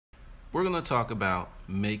we're going to talk about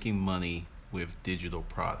making money with digital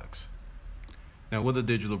products. Now, what are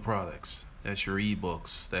digital products? That's your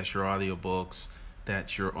ebooks, that's your audiobooks,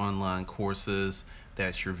 that's your online courses,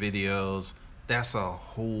 that's your videos. That's a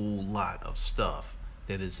whole lot of stuff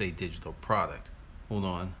that is a digital product. Hold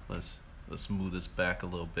on, let's move this back a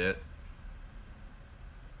little bit.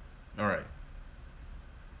 All right,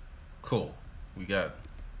 cool. We got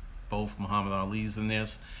both Muhammad Ali's in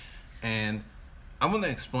this, and I'm going to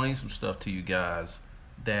explain some stuff to you guys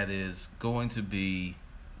that is going to be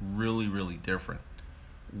really, really different.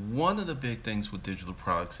 One of the big things with digital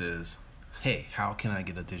products is, hey, how can I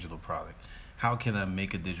get a digital product? How can I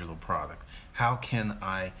make a digital product? How can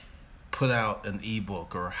I put out an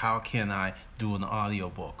ebook, or how can I do an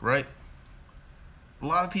audiobook, right? A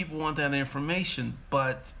lot of people want that information,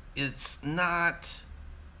 but it's not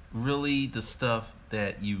really the stuff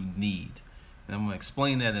that you need. And I'm going to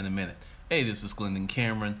explain that in a minute. Hey, this is Glendon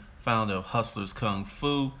Cameron, founder of Hustlers Kung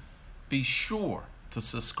Fu. Be sure to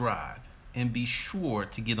subscribe and be sure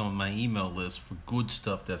to get on my email list for good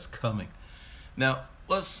stuff that's coming. Now,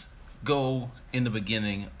 let's go in the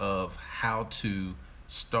beginning of how to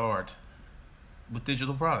start with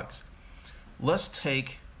digital products. Let's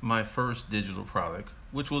take my first digital product,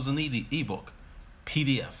 which was an ebook,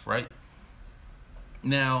 PDF, right?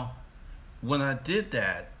 Now, when I did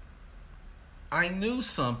that, I knew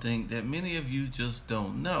something that many of you just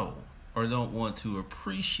don't know or don't want to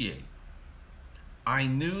appreciate. I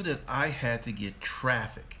knew that I had to get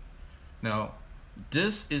traffic. Now,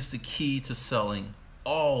 this is the key to selling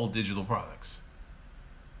all digital products.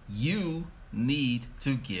 You need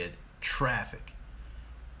to get traffic.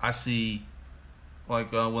 I see,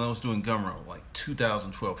 like when I was doing Gumroad, like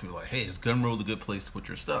 2012, people were like, hey, is Gumroad a good place to put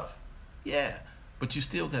your stuff? Yeah, but you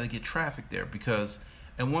still got to get traffic there, because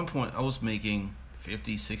at one point I was making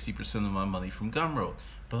 50-60% of my money from Gumroad,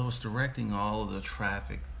 but I was directing all of the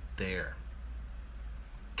traffic there.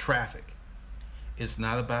 Traffic. It's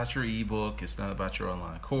not about your ebook, it's not about your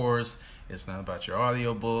online course, it's not about your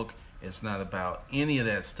audiobook, it's not about any of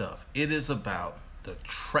that stuff. It is about the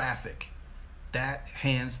traffic. That,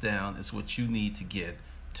 hands down, is what you need to get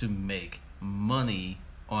to make money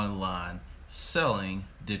online selling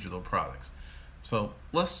digital products. So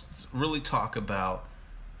let's really talk about,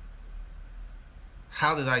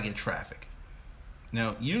 how did I get traffic?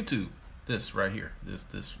 Now, YouTube, this right here, this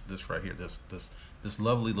right here, this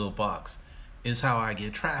lovely little box is how I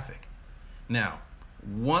get traffic. Now,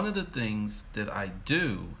 one of the things that I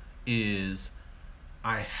do is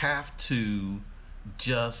I have to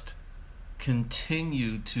just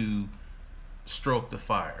continue to stroke the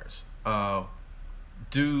fires,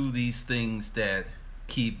 do these things that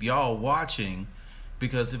keep y'all watching,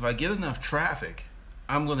 because if I get enough traffic,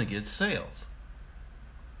 I'm going to get sales.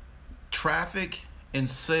 Traffic and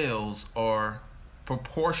sales are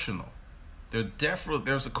proportional.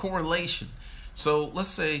 There's a correlation. So let's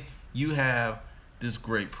say you have this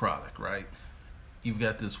great product, right? You've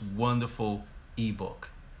got this wonderful ebook,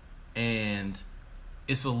 and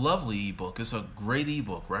it's a lovely ebook. It's a great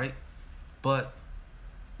ebook, right? But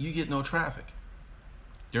you get no traffic.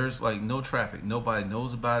 There's like no traffic. Nobody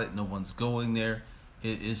knows about it. No one's going there.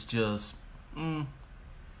 It's just,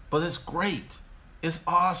 but it's great. It's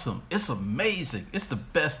awesome. It's amazing. It's the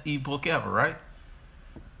best ebook ever, right?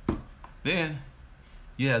 Then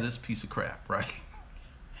you have this piece of crap, right?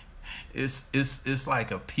 It's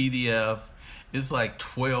like a PDF. It's like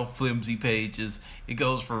 12 flimsy pages. It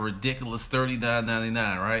goes for a ridiculous $39.99,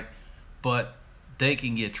 right? But they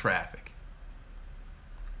can get traffic.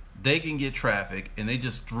 They can get traffic, and they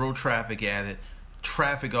just throw traffic at it.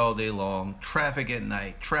 Traffic all day long, traffic at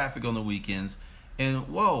night, traffic on the weekends, and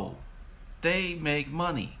whoa, they make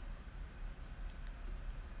money.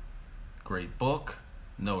 Great book,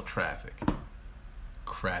 no traffic.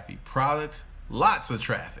 Crappy product, lots of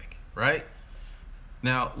traffic, right?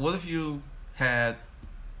 Now, what if you had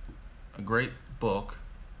a great book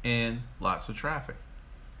and lots of traffic?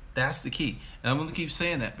 That's the key. And I'm going to keep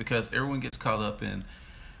saying that because everyone gets caught up in,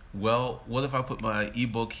 well, what if I put my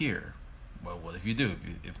ebook here? Well, what if you do,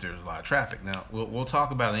 if there's a lot of traffic? Now, we'll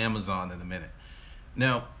talk about Amazon in a minute.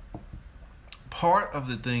 Now, part of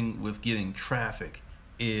the thing with getting traffic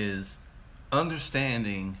is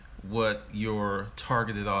understanding what your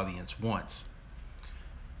targeted audience wants.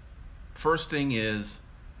 First thing is,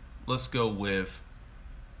 let's go with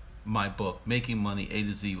my book, Making Money A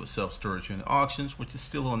to Z with Self-Storage and Auctions, which is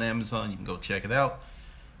still on Amazon. You can go check it out.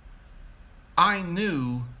 I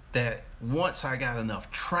knew that once I got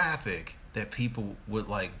enough traffic that people would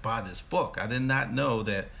like buy this book. I did not know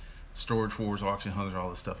that Storage Wars, Auction Hunters, all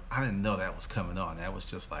this stuff, I didn't know that was coming on. That was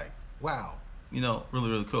just like, wow, really,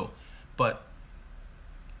 really cool. But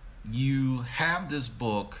you have this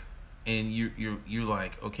book, and you're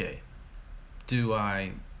like, okay, do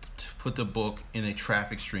I put the book in a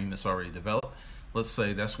traffic stream that's already developed? Let's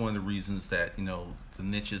say that's one of the reasons that, the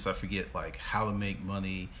niches, I forget, like how to make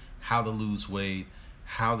money, how to lose weight,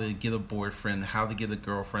 how to get a boyfriend, how to get a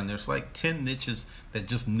girlfriend. There's like 10 niches that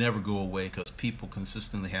just never go away because people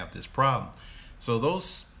consistently have this problem. So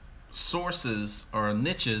those sources or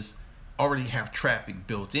niches already have traffic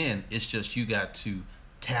built in. It's just you got to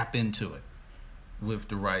tap into it with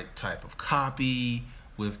the right type of copy,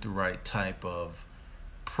 with the right type of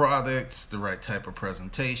products, the right type of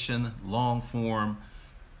presentation, long form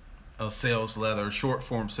a sales letter, short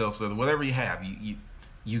form sales letter, whatever you have.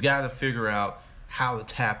 You got to figure out how to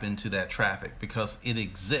tap into that traffic because it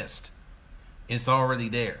exists. It's already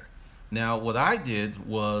there. Now, what I did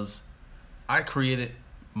was I created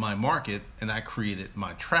my market and I created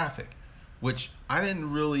my traffic, which I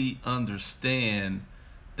didn't really understand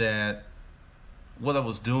that what I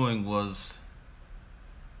was doing was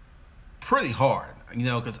pretty hard,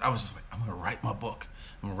 because I was just like, I'm going to write my book.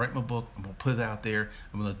 I'm going to write my book. I'm going to put it out there.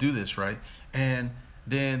 I'm going to do this, right? And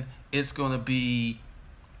then it's going to be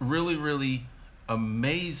really, really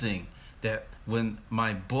amazing that when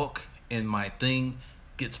my book and my thing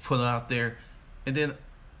gets put out there, and then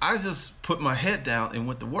I just put my head down and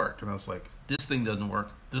went to work. And I was like, this thing doesn't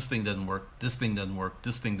work. This thing doesn't work. This thing doesn't work.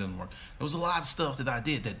 This thing doesn't work. There was a lot of stuff that I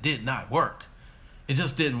did that did not work. It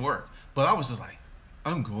just didn't work. But I was just like,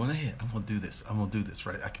 I'm going ahead. I'm going to do this. I'm going to do this,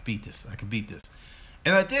 right? I can beat this. I can beat this.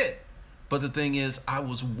 And I did. But the thing is, I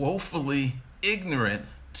was woefully ignorant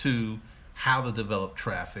to how to develop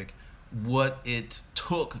traffic, what it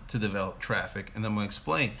took to develop traffic. And I'm going to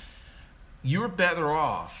explain. You're better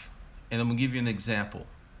off, and I'm going to give you an example.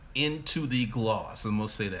 Into the Gloss. I'm going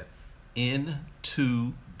to say that.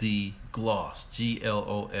 Into the Gloss.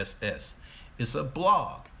 Gloss. It's a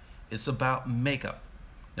blog. It's about makeup.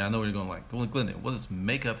 Now I know you're going like, Glendon, what does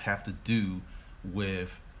makeup have to do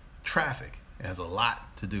with traffic? It has a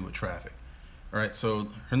lot to do with traffic. All right, so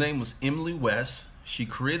her name was Emily West. She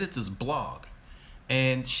created this blog,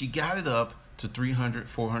 and she got it up to $300,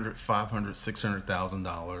 $400, $500,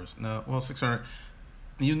 $600,000. No, well, 600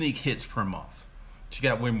 unique hits per month. She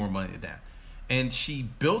got way more money than that. And she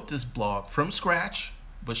built this blog from scratch,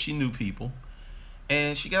 but she knew people.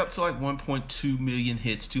 And she got up to like 1.2 million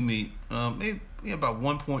hits, 2 million, maybe about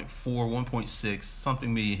 1.4, 1.6,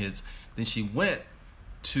 something million hits. Then she went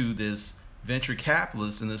to this venture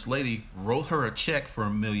capitalist, and this lady wrote her a check for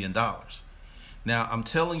 $1 million. Now, I'm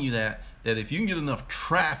telling you that if you can get enough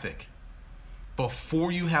traffic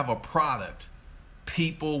before you have a product,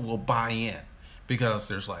 people will buy in because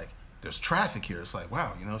there's traffic here. It's like,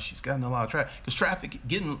 wow, she's gotten a lot of traffic. Because traffic,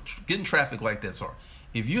 getting traffic like that's hard.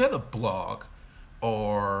 If you had a blog,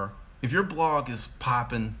 or if your blog is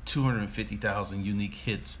popping 250,000 unique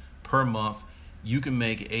hits per month, you can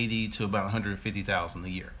make 80 to about 150,000 a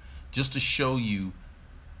year. Just to show you,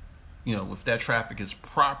 if that traffic is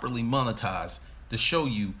properly monetized, to show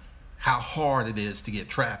you how hard it is to get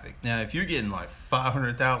traffic. Now, if you're getting like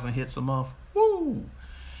 500,000 hits a month, woo!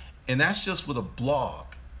 And that's just with a blog,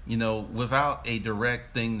 without a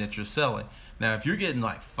direct thing that you're selling. Now, if you're getting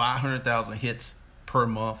like 500,000 hits per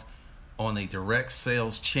month on a direct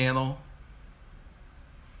sales channel,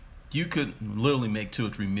 you could literally make 2 or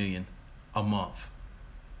 3 million a month.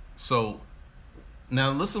 So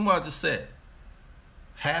now listen to what I just said.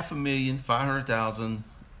 500,000, 500,000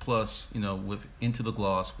 plus, with Into the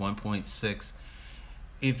Gloss, 1.6.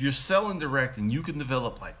 If you're selling direct and you can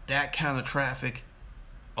develop like that kind of traffic,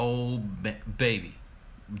 oh baby,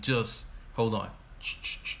 just hold on.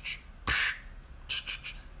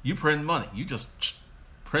 You print money. You just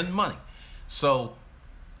print money. So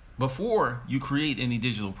before you create any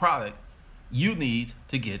digital product, you need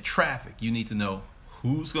to get traffic. You need to know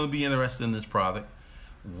who's going to be interested in this product,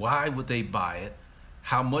 why would they buy it,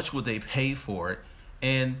 how much would they pay for it,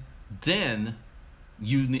 and then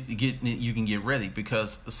you can get ready.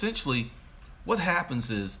 Because essentially what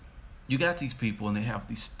happens is you got these people and they have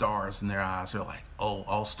these stars in their eyes. They're like, oh,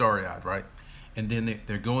 all starry-eyed, right? And then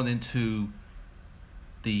they're going into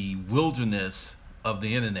the wilderness of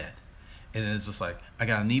the internet. And it's just like, I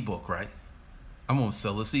got an ebook, right? I'm going to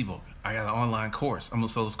sell this ebook. I got an online course. I'm going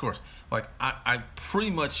to sell this course. Like, I pretty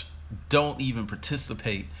much don't even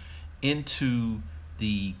participate into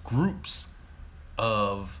the groups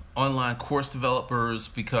of online course developers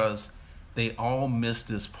because they all miss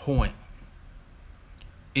this point.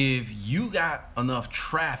 If you got enough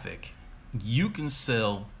traffic, you can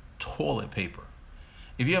sell toilet paper.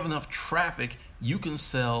 If you have enough traffic, you can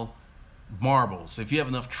sell marbles. If you have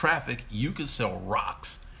enough traffic, you can sell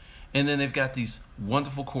rocks. And then they've got these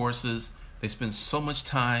wonderful courses. They spend so much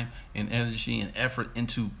time and energy and effort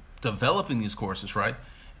into developing these courses, right?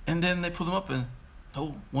 And then they put them up and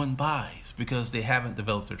no one buys because they haven't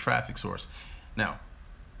developed their traffic source. Now,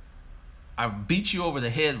 I've beat you over the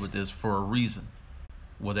head with this for a reason.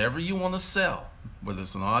 Whatever you want to sell, whether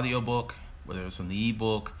it's an audiobook, whether it's an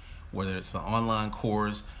ebook, whether it's an online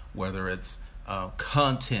course, whether it's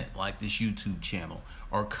content like this YouTube channel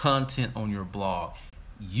or content on your blog,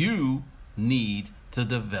 you need to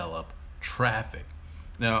develop traffic.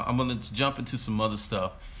 Now, I'm going to jump into some other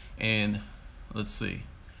stuff, and let's see.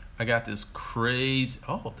 I got this crazy,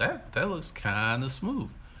 oh, that looks kind of smooth.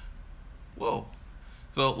 Whoa.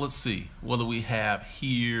 So let's see. What do we have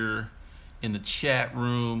here in the chat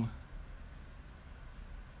room?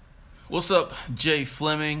 What's up, Jay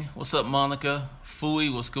Fleming? What's up, Monica? Fui,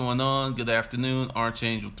 what's going on? Good afternoon,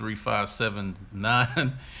 Archangel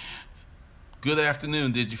 3579. Good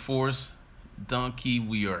afternoon, Digiforce. Donkey,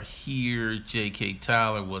 we are here. JK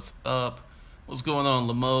Tyler, what's up? What's going on,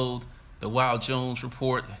 Lamode? The Wild Jones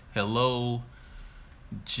Report, hello.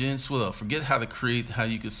 Jen Swillow, forget how to create, how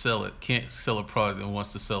you can sell it. Can't sell a product and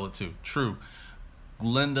wants to sell it too. True.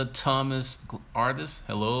 Glenda Thomas, artist,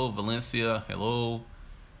 hello. Valencia, hello.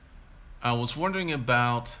 I was wondering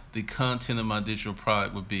about the content of my digital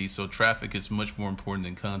product would be, so traffic is much more important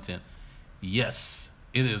than content. Yes,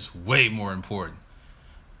 it is way more important.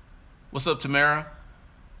 What's up, Tamara?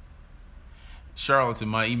 Charlatan,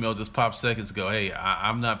 my email just popped seconds ago. Hey,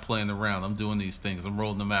 I'm not playing around. I'm doing these things. I'm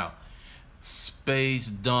rolling them out. Space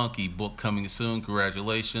Donkey, book coming soon.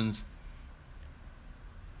 Congratulations.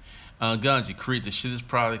 Ganji, create the shittest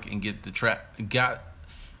product and get the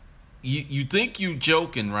you think you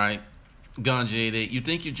joking, right? Ganji 88, you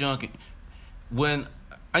think you're joking. When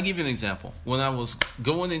I give you an example, when I was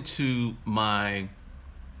going into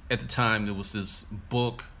at the time there was this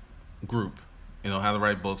book group, how to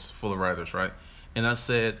write books, full of writers, right? And I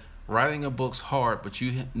said, writing a book's hard, but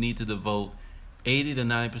you need to devote 80 to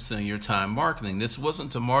 90% of your time marketing. This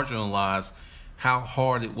wasn't to marginalize how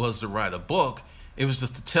hard it was to write a book. It was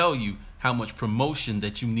just to tell you how much promotion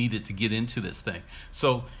that you needed to get into this thing.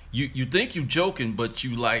 So you think you're joking, but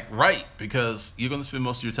you right, because you're going to spend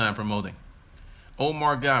most of your time promoting.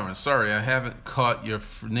 Omar Gavin, sorry, I haven't caught your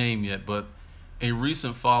name yet, but a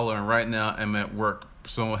recent follower, and right now I'm at work,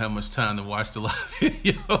 so I don't have much time to watch the live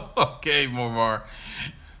video. Okay, Omar.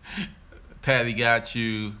 Patty got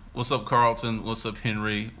you. What's up, Carlton? What's up,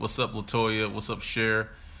 Henry? What's up, Latoya? What's up, Cher?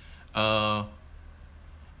 That's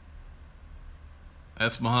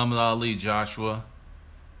Muhammad Ali, Joshua.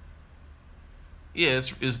 Yeah,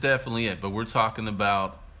 it's definitely it. But we're talking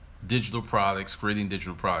about digital products, creating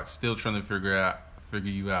digital products. Still trying to figure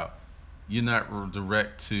you out. You're not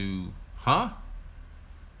direct to, huh?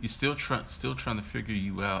 You still trying to figure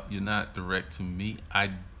you out. You're not direct to me.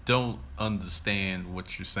 I don't understand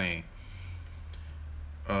what you're saying.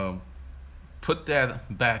 Put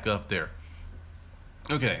that back up there.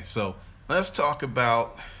 Okay, so let's talk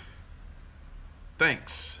about.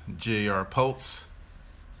 Thanks, J.R. Pulse.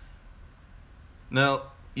 Now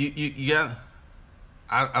you got.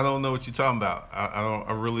 I don't know what you're talking about.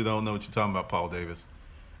 I really don't know what you're talking about, Paul Davis.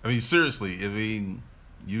 I mean, seriously,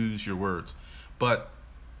 use your words. But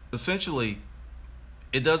essentially,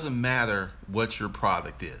 it doesn't matter what your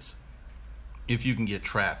product is if you can get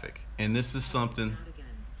traffic. And this is something.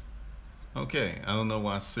 Okay, I don't know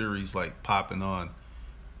why Siri's popping on.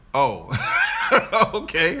 Oh,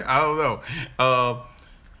 okay, I don't know.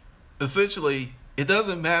 Essentially, it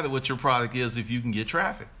doesn't matter what your product is if you can get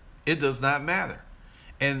traffic. It does not matter.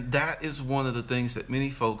 And that is one of the things that many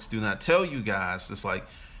folks do not tell you guys. It's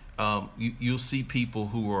you'll see people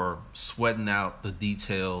who are sweating out the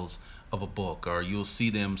details of a book, or you'll see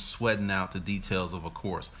them sweating out the details of a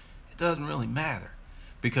course. It doesn't really matter,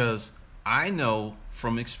 because I know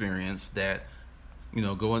from experience that,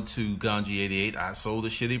 going to Ganji 88, I sold a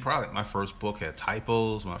shitty product. My first book had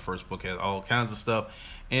typos. My first book had all kinds of stuff.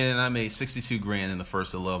 And I made 62 grand in the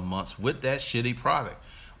first 11 months with that shitty product.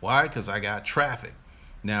 Why? Because I got traffic.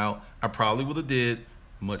 Now, I probably would have did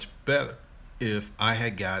much better if I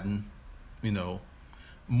had gotten,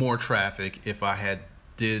 more traffic, if I had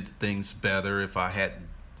did things better, if I had,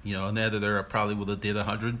 an editor, I probably would have did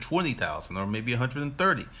 120,000 or maybe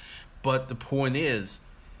 130. But the point is,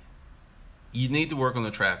 you need to work on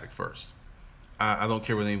the traffic first. I don't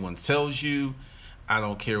care what anyone tells you. I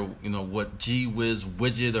don't care, what Gee Whiz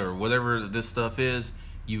widget or whatever this stuff is.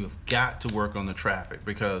 You have got to work on the traffic,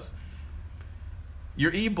 because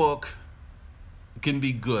your ebook can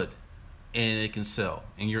be good and it can sell,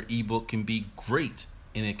 and your ebook can be great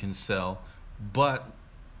and it can sell. But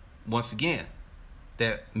once again,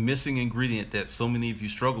 that missing ingredient that so many of you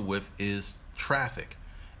struggle with is traffic,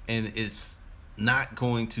 and it's not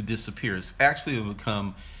going to disappear. It's actually going to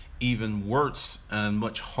become even worse and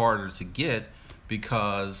much harder to get,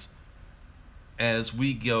 because as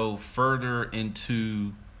we go further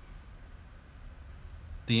into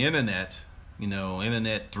the internet,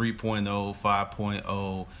 internet 3.0,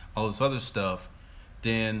 5.0, all this other stuff,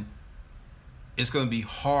 then it's going to be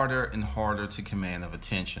harder and harder to command of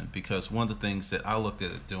attention. Because one of the things that I looked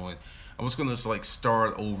at it doing, I was going to like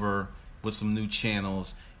start over with some new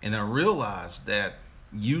channels, and I realized that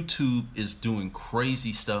YouTube is doing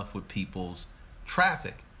crazy stuff with people's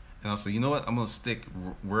traffic. And I said, you know what, I'm going to stick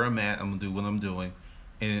where I'm at, I'm going to do what I'm doing.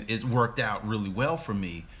 And it worked out really well for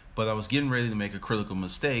me, but I was getting ready to make a critical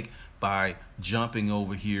mistake by jumping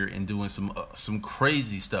over here and doing some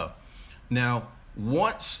crazy stuff. Now,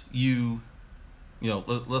 once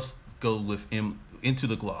let's go with Into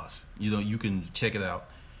the Gloss. You can check it out.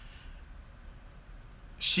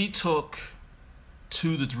 She took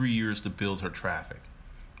 2 to 3 years to build her traffic.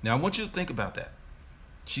 Now, I want you to think about that.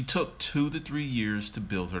 She took 2 to 3 years to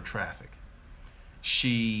build her traffic.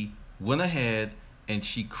 She went ahead and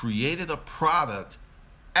she created a product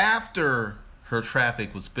after her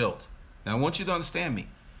traffic was built. Now, I want you to understand me.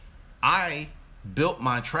 I built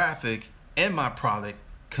my traffic and my product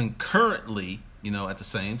concurrently, at the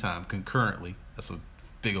same time. Concurrently. That's a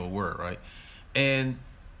big old word, right? And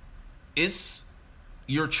it's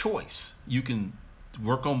your choice. You can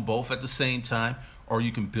work on both at the same time, or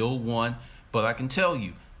you can build one. But I can tell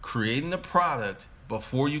you, creating a product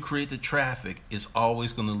before you create the traffic is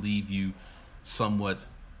always going to leave you somewhat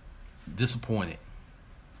disappointed.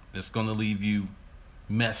 It's going to leave you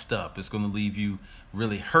messed up. It's going to leave you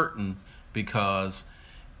really hurting, because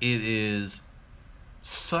it is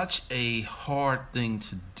such a hard thing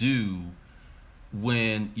to do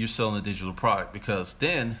when you're selling a digital product. Because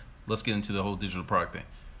then, let's get into the whole digital product thing.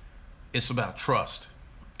 It's about trust.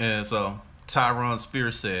 As Tyron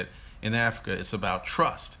Spears said, in Africa, it's about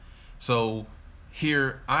trust. So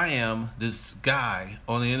here I am, this guy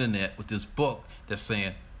on the internet with this book that's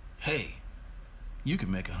saying, hey, you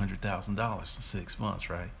can make $100,000 in 6 months,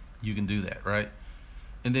 right? You can do that, right?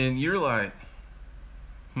 And then you're like,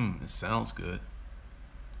 it sounds good,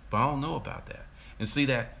 but I don't know about that. And see,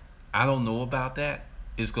 that I don't know about that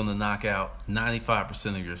is going to knock out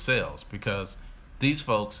 95% of your sales, because these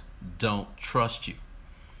folks don't trust you.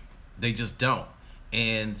 They just don't.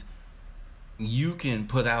 And you can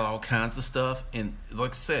put out all kinds of stuff, and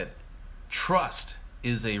like I said, trust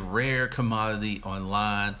is a rare commodity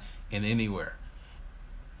online and anywhere.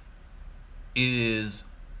 It is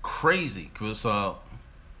crazy, because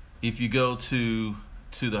if you go to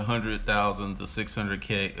the 100,000 to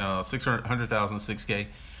 600K, 100,000 to 6K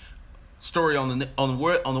story on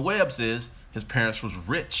the webs is his parents was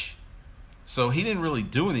rich, so he didn't really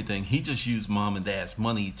do anything. He just used mom and dad's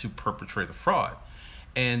money to perpetrate a fraud.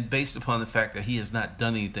 And based upon the fact that he has not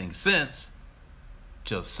done anything since,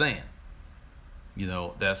 just saying,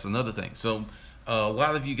 that's another thing. So a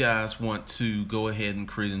lot of you guys want to go ahead and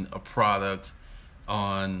create a product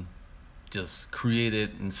on, just create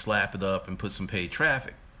it and slap it up and put some paid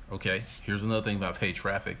traffic. Okay, here's another thing about paid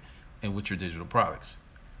traffic and with your digital products.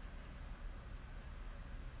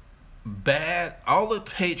 All the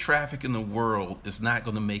paid traffic in the world is not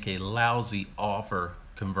going to make a lousy offer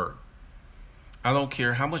convert. I don't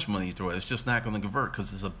care how much money you throw at it, it's just not going to convert,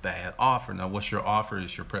 because it's a bad offer. Now, what's your offer?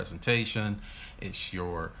 It's your presentation, it's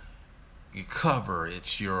your cover,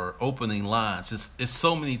 it's your opening lines. It's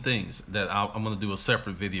so many things that I'm going to do a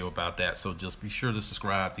separate video about that. So just be sure to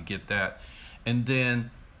subscribe to get that. And then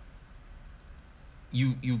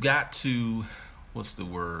you got to, what's the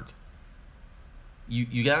word?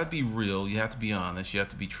 You got to be real. You have to be honest. You have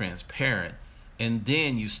to be transparent. And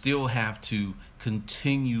then you still have to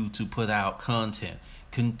continue to put out content,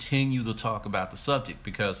 continue to talk about the subject.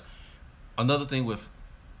 Because another thing with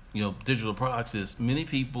digital products is many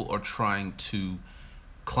people are trying to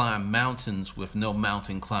climb mountains with no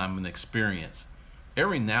mountain climbing experience.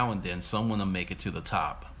 Every now and then someone will make it to the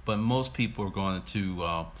top, but most people are going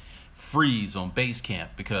to freeze on base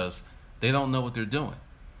camp because they don't know what they're doing.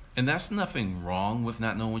 And that's nothing wrong with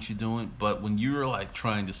not knowing what you're doing, but when you're like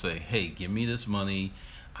trying to say, hey, give me this money,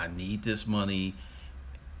 I need this money,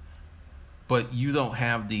 but you don't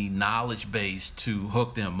have the knowledge base to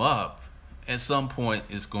hook them up, at some point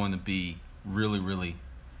it's going to be really, really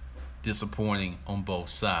disappointing on both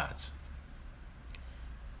sides.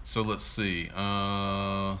 So let's see.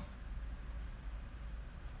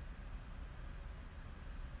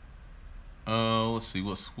 Let's see.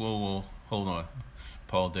 Whoa, hold on.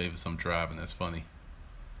 Paul Davis, I'm driving. That's funny.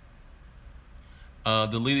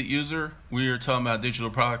 Deleted user, we are talking about digital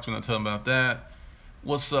products. We're not talking about that.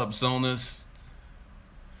 What's up, Zonas?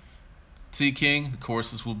 T King, the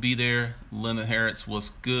courses will be there. Linda Harris,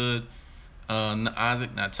 what's good?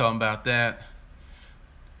 Isaac, not talking about that.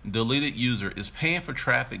 Deleted user, is paying for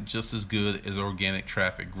traffic just as good as organic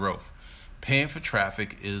traffic growth? Paying for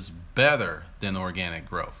traffic is better than organic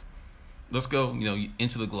growth. Let's go,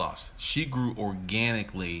 into the gloss. She grew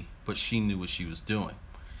organically, but she knew what she was doing.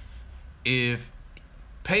 If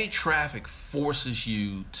paid traffic forces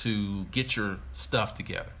you to get your stuff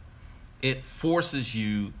together, it forces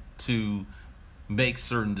you to make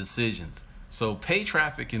certain decisions. So paid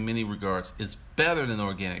traffic in many regards is better than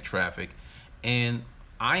organic traffic, and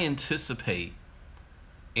I anticipate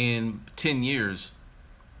in 10 years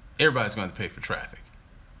everybody's going to pay for traffic.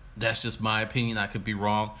 That's just my opinion. I could be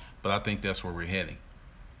wrong, but I think that's where we're heading.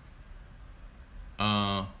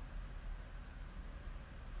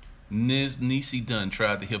 Nisi Dunn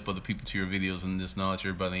tried to help other people to your videos and this knowledge.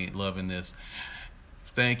 Everybody ain't loving this.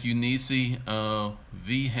 Thank you, Nisi.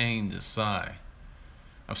 V Hain Desai.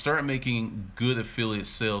 I've started making good affiliate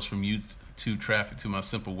sales from YouTube traffic to my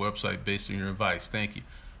simple website based on your advice. Thank you.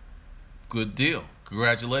 Good deal.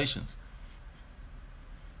 Congratulations.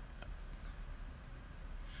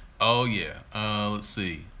 Oh yeah. Let's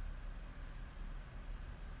see.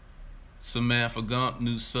 Samantha Gump,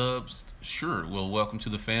 new subs. Sure. Well, welcome to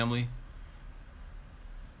the family.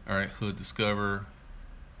 All right. Hood Discover.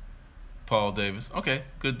 Paul Davis. Okay.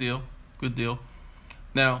 Good deal. Good deal.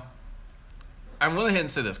 Now, I went ahead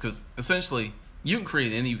and said this because essentially you can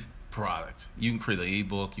create any product. You can create an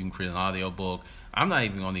ebook. You can create an audio book. I'm not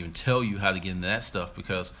even going to even tell you how to get into that stuff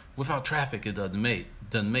because without traffic, it doesn't make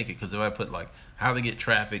it. Because if I put like how to get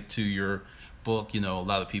traffic to your book, a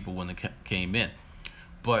lot of people wouldn't have came in.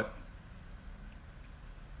 But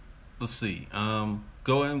let's see.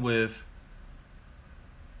 Go in with,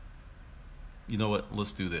 you know what?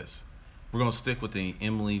 Let's do this. We're going to stick with the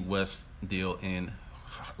Emily West deal and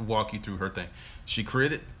walk you through her thing. She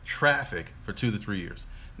created traffic for 2 to 3 years.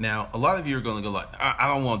 Now, a lot of you are going to go like, I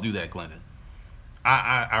don't want to do that, Glendon.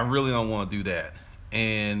 I really don't want to do that.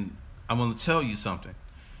 And I'm going to tell you something.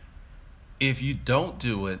 If you don't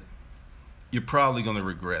do it, you're probably going to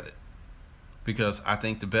regret it. Because I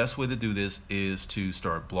think the best way to do this is to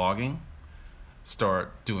start blogging,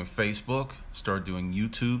 start doing Facebook, start doing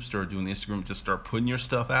YouTube, start doing Instagram, just start putting your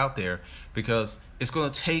stuff out there because it's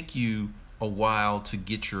going to take you a while to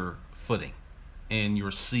get your footing and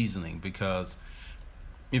your seasoning. Because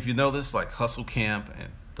if you know this, like Hustle Camp and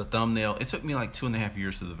the thumbnail, it took me like 2.5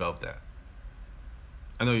 years to develop that.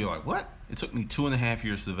 I know you're like, what? It took me 2.5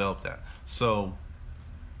 years to develop that. So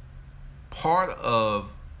part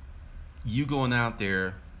of you going out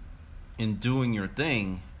there and doing your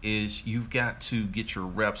thing is you've got to get your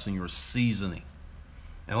reps and your seasoning.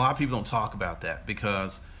 And a lot of people don't talk about that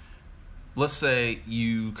because let's say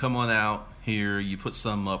you come on out here, you put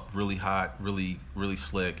something up really hot, really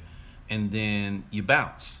slick, and then you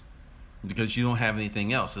bounce because you don't have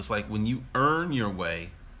anything else. It's like when you earn your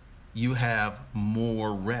way, you have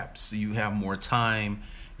more reps, you have more time,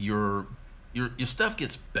 your stuff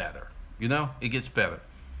gets better, it gets better.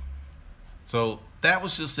 So that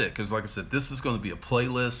was just it, because like I said, this is going to be a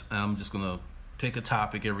playlist. I'm just going to pick a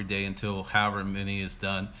topic every day until however many is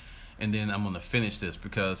done, and then I'm going to finish this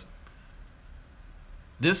because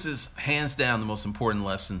this is hands down the most important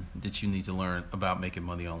lesson that you need to learn about making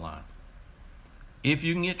money online. If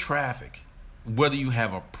you can get traffic, whether you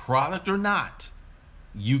have a product or not,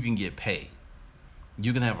 you can get paid.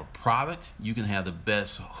 You can have a product, you can have the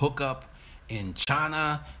best hookup in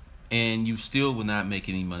China, and you still will not make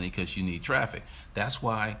any money because you need traffic. That's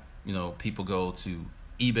why, people go to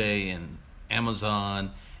eBay and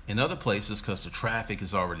Amazon and other places because the traffic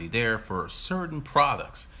is already there for certain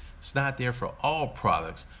products. It's not there for all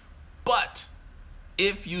products. But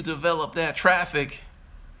if you develop that traffic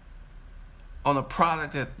on a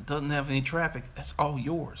product that doesn't have any traffic, that's all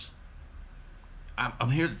yours.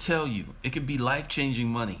 I'm here to tell you, it could be life-changing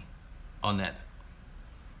money on that.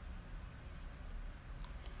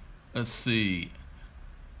 Let's see.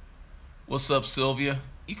 What's up, Sylvia?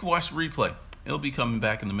 You can watch the replay. It'll be coming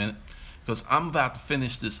back in a minute because I'm about to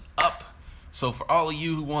finish this up. So for all of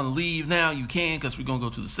you who want to leave now, you can, because we're going to go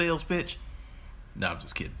to the sales pitch. No, I'm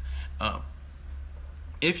just kidding.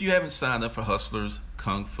 If you haven't signed up for Hustlers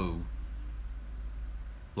Kung Fu,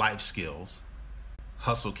 Life Skills,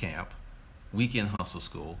 Hustle Camp, Weekend Hustle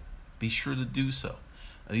School, be sure to do so.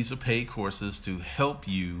 These are paid courses to help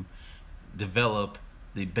you develop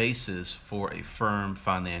the basis for a firm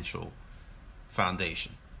financial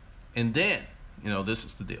foundation. And then, this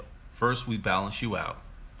is the deal. First, we balance you out.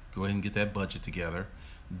 Go ahead and get that budget together.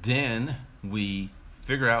 Then we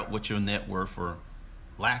figure out what your net worth or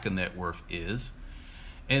lack of net worth is.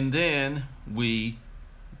 And then we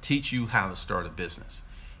teach you how to start a business.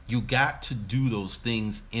 You got to do those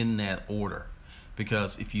things in that order,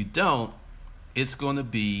 because if you don't, it's going to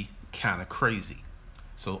be kind of crazy.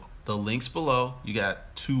 So the links below, you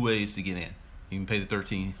got two ways to get in. You can pay the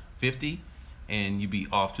 $13.50 and you be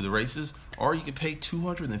off to the races, or you can pay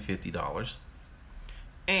 $250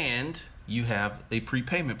 and you have a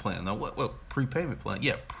prepayment plan. Now what prepayment plan?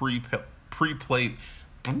 Yeah, prepayment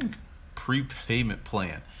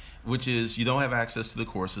plan, which is you don't have access to the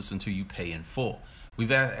courses until you pay in full.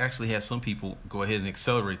 We've actually had some people go ahead and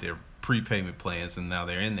accelerate their prepayment plans, and now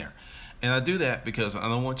they're in there. And I do that because I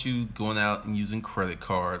don't want you going out and using credit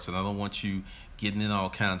cards, and I don't want you getting in all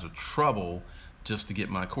kinds of trouble just to get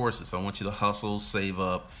my courses. I want you to hustle, save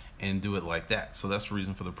up, and do it like that. So that's the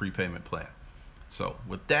reason for the prepayment plan. So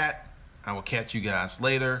with that, I will catch you guys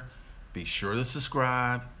later. Be sure to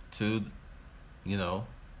subscribe to,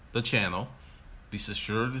 the channel. Be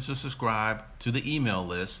sure to subscribe to the email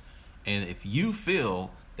list. And if you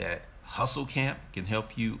feel that Hustle Camp can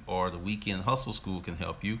help you, or the Weekend Hustle School can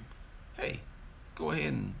help you, hey, go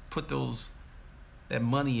ahead and put that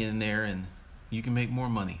money in there, and you can make more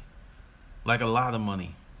money, like a lot of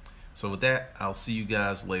money. So with that, I'll see you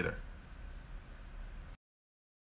guys later.